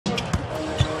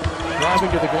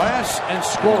driving to the glass and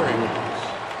scoring.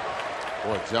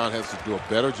 Boy, John has to do a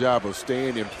better job of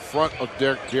staying in front of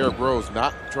Derrick Rose,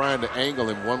 not trying to angle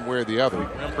him one way or the other.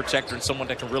 Rim protector and someone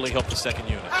that can really help the second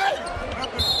unit.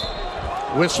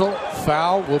 Whistle,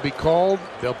 foul will be called.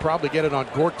 They'll probably get it on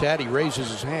Gortat. He raises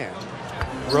his hand.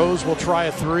 Rose will try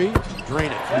a three,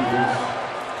 drain it.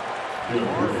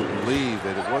 I believe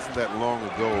that it wasn't that long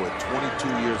ago, at 22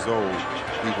 years old,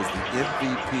 he was the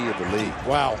MVP of the league.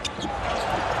 Wow.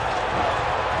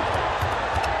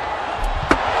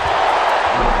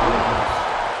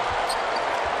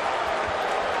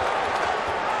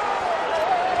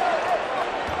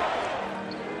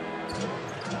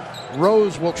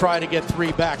 Rose will try to get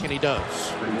three back, and he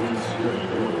does.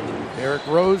 Derrick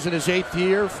Rose in his 8th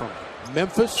year from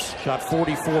Memphis, shot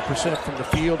 44% from the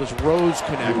field as Rose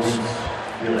connects.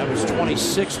 That was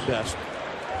 26th best.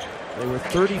 They were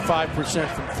 35%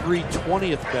 from three,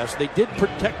 20th best. They did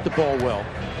protect the ball well.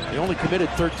 They only committed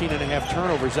 13.5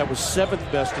 turnovers. That was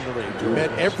 7th best in the league. They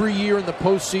met every year in the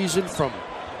postseason from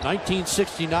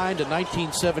 1969 to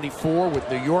 1974, with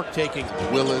New York taking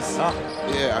Willis.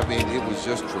 Yeah, I mean, it was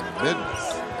just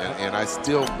tremendous. And I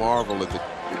still marvel at the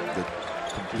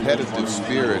competitive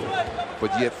spirit, but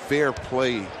yet fair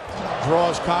play.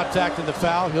 Draws contact in the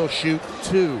foul. He'll shoot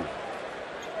 2.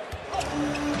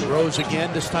 Rose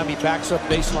again. This time he backs up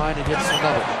baseline and hits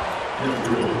another.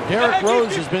 Derrick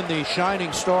Rose has been the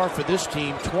shining star for this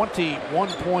team. 21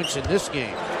 points in this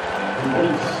game.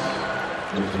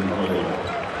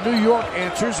 New York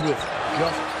answers with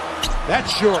just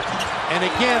that's short. And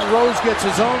again, Rose gets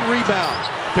his own rebound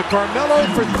to Carmelo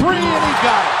for 3, and he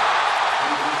got it.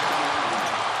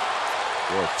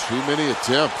 Boy, too many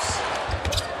attempts.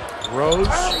 Rose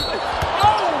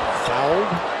fouled,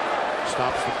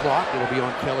 stops the clock. It'll be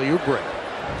on Kelly Oubre.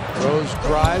 Rose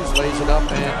drives, lays it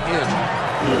up and in.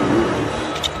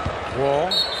 Wall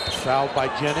fouled by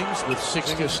Jennings with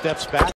 6 steps back.